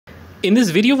In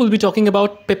this video, we'll be talking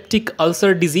about peptic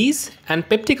ulcer disease, and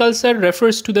peptic ulcer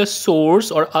refers to the sores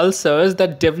or ulcers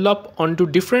that develop onto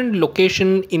different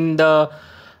location in the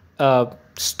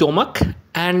stomach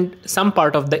and some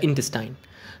part of the intestine.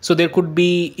 So there could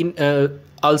be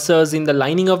ulcers in the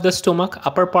lining of the stomach,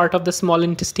 upper part of the small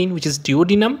intestine, which is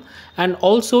duodenum, and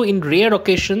also in rare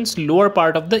occasions, lower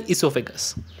part of the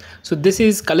esophagus. So this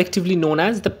is collectively known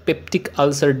as the peptic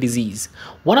ulcer disease.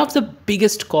 One of the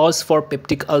biggest cause for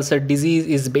peptic ulcer disease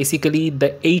is basically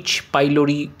the H.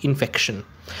 pylori infection.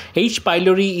 H.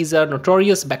 pylori is a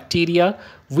notorious bacteria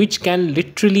which can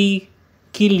literally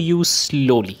kill you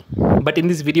slowly. But in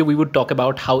this video, we would talk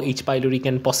about how H. pylori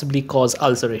can possibly cause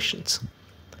ulcerations.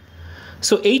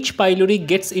 So H. pylori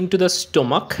gets into the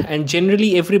stomach, and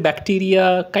generally every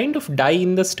bacteria kind of die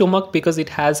in the stomach because it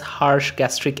has harsh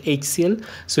gastric HCl.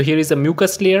 So here is a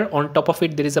mucus layer. On top of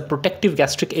it, there is a protective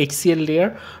gastric HCl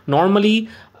layer. Normally,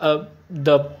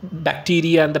 the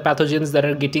bacteria and the pathogens that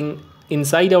are getting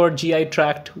inside our GI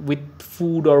tract with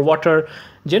food or water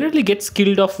generally gets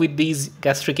killed off with these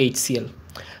gastric HCl.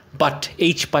 But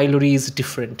H. pylori is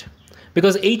different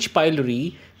because H.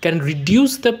 pylori can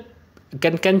reduce the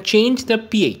can change the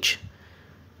pH.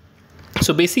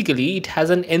 So basically it has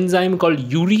an enzyme called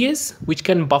urease which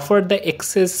can buffer the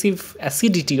excessive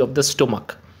acidity of the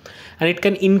stomach, and it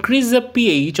can increase the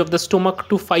pH of the stomach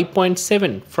to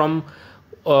 5.7 from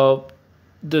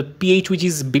the pH which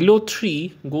is below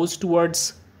 3 goes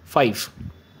towards 5.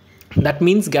 That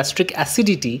means gastric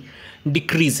acidity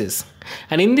decreases,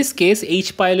 and in this case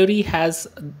H. pylori has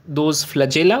those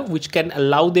flagella which can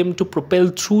allow them to propel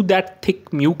through that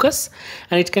thick mucus,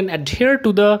 and it can adhere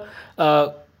to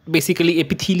the basically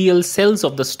epithelial cells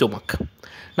of the stomach.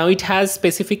 Now it has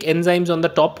specific enzymes on the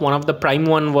top. One of the prime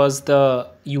one was the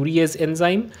urease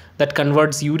enzyme that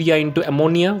converts urea into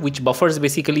ammonia, which buffers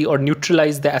basically or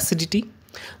neutralize the acidity.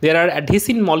 There are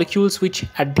adhesine molecules which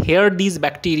adhere these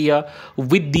bacteria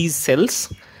with these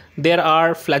cells. There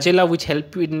are flagella which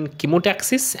help in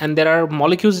chemotaxis, and there are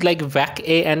molecules like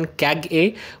VAC-A and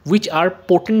CAG-A which are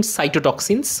potent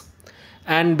cytotoxins,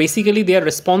 and basically they are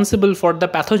responsible for the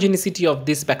pathogenicity of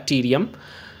this bacterium.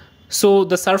 So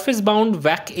the surface bound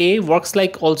VAC-A works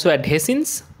like also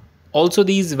adhesins. Also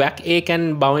these VAC-A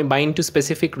can bind to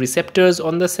specific receptors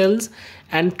on the cells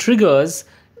and triggers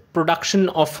production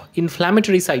of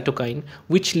inflammatory cytokine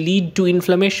which lead to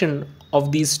inflammation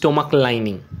of the stomach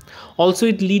lining. Also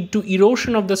it lead to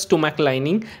erosion of the stomach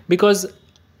lining because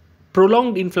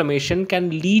prolonged inflammation can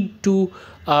lead to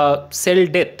cell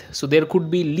death. So there could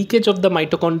be leakage of the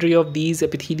mitochondria of these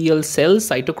epithelial cells.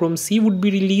 Cytochrome C would be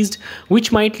released,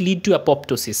 which might lead to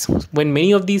apoptosis. When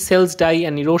many of these cells die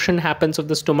and erosion happens of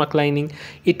the stomach lining,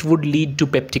 it would lead to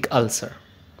peptic ulcer.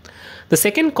 The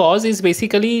second cause is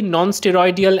basically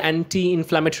non-steroidal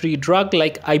anti-inflammatory drug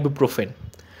like ibuprofen.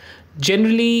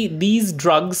 Generally, these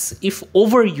drugs, if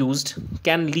overused,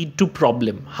 can lead to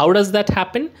problem. How does that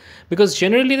happen? Because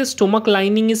generally the stomach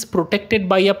lining is protected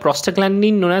by a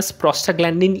prostaglandin known as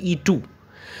prostaglandin E2.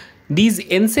 These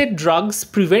NSAID drugs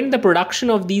prevent the production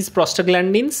of these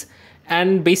prostaglandins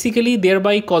and basically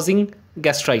thereby causing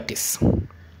gastritis.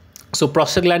 So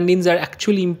prostaglandins are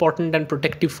actually important and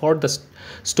protective for the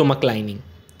stomach lining.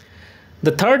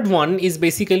 The third one is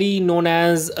basically known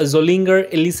as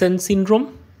Zollinger-Ellison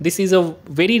syndrome. This is a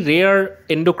very rare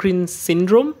endocrine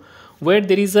syndrome where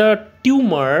there is a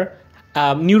tumor,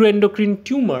 neuroendocrine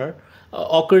tumor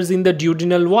occurs in the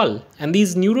duodenal wall, and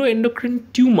this neuroendocrine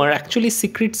tumor actually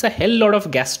secretes a hell lot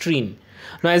of gastrin.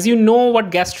 Now, as you know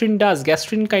what gastrin does,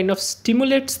 gastrin kind of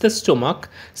stimulates the stomach,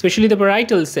 especially the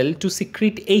parietal cell, to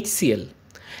secrete HCl.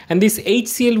 And this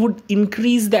HCl would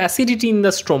increase the acidity in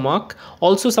the stomach.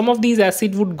 Also, some of these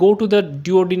acid would go to the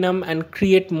duodenum and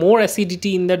create more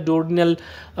acidity in the duodenal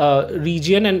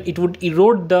region, and it would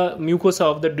erode the mucosa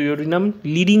of the duodenum,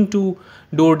 leading to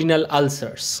duodenal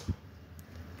ulcers.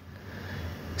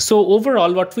 So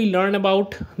overall, what we learn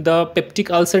about the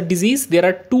peptic ulcer disease, there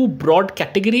are two broad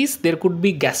categories. There could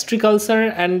be gastric ulcer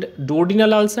and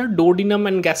duodenal ulcer. Duodenum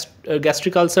and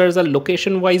gastric ulcers are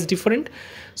location-wise different.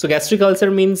 So gastric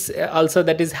ulcer means ulcer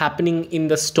that is happening in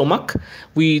the stomach.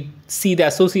 We see the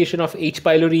association of H.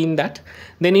 pylori in that.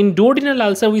 Then in duodenal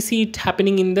ulcer, we see it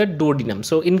happening in the duodenum.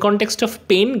 So in context of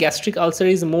pain, gastric ulcer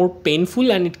is more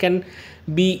painful and it can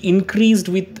be increased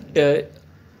with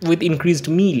increased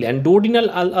meal, and duodenal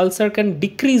ulcer can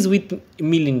decrease with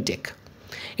meal intake.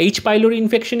 H. pylori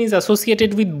infection is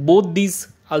associated with both these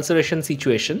ulceration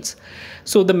situations.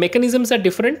 So the mechanisms are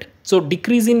different. So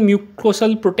decrease in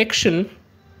mucosal protection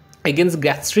against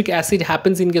gastric acid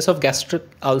happens in case of gastric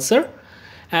ulcer,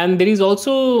 and there is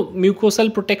also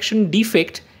mucosal protection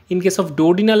defect in case of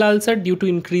duodenal ulcer due to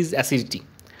increased acidity.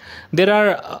 There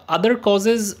are other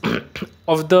causes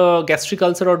of the gastric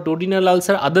ulcer or duodenal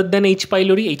ulcer other than H.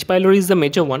 pylori. H. pylori is the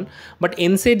major one, but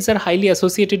NSAIDs are highly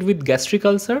associated with gastric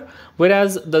ulcer,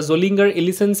 whereas the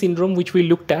Zollinger-Ellison syndrome, which we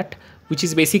looked at, which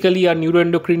is basically a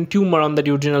neuroendocrine tumor on the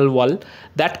duodenal wall,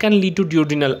 that can lead to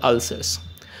duodenal ulcers.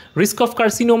 Risk of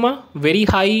carcinoma, very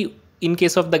high in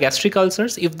case of the gastric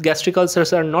ulcers. If gastric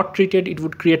ulcers are not treated, it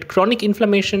would create chronic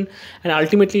inflammation and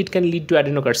ultimately it can lead to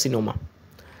adenocarcinoma.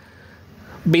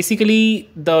 Basically,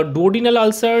 the duodenal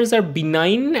ulcers are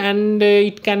benign and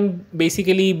it can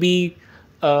basically be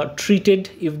treated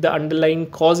if the underlying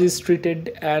cause is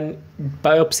treated and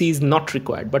biopsy is not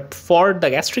required. But for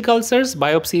the gastric ulcers,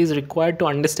 biopsy is required to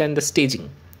understand the staging.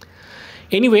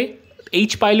 Anyway,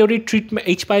 H. pylori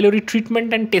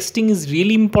treatment and testing is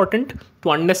really important to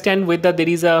understand whether there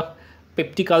is a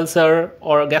peptic ulcer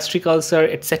or a gastric ulcer,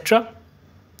 etc.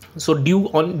 So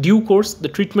due course, the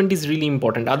treatment is really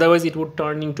important. Otherwise, it would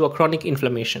turn into a chronic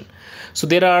inflammation. So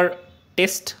there are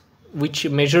tests which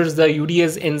measures the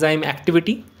urease enzyme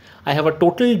activity. I have a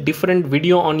total different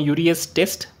video on urease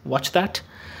test. Watch that.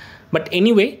 But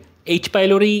anyway, H.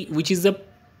 pylori, which is the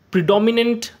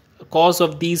predominant cause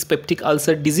of these peptic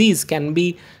ulcer disease, can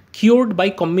be cured by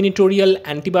combinatorial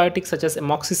antibiotics such as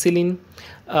amoxicillin,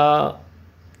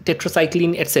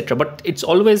 tetracycline, etc. But it's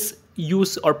always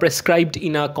used or prescribed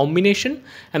in a combination,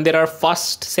 and there are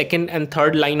first, second and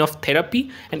third line of therapy,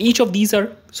 and each of these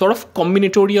are sort of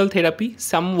combinatorial therapy.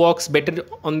 Some works better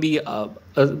on the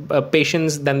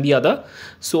patients than the other.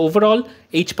 So overall,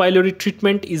 H. pylori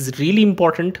treatment is really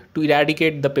important to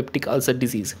eradicate the peptic ulcer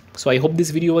disease. So I hope this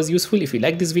video was useful. If you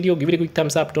like this video, give it a quick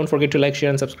thumbs up. Don't forget to like, share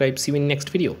and subscribe. See you in the next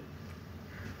video.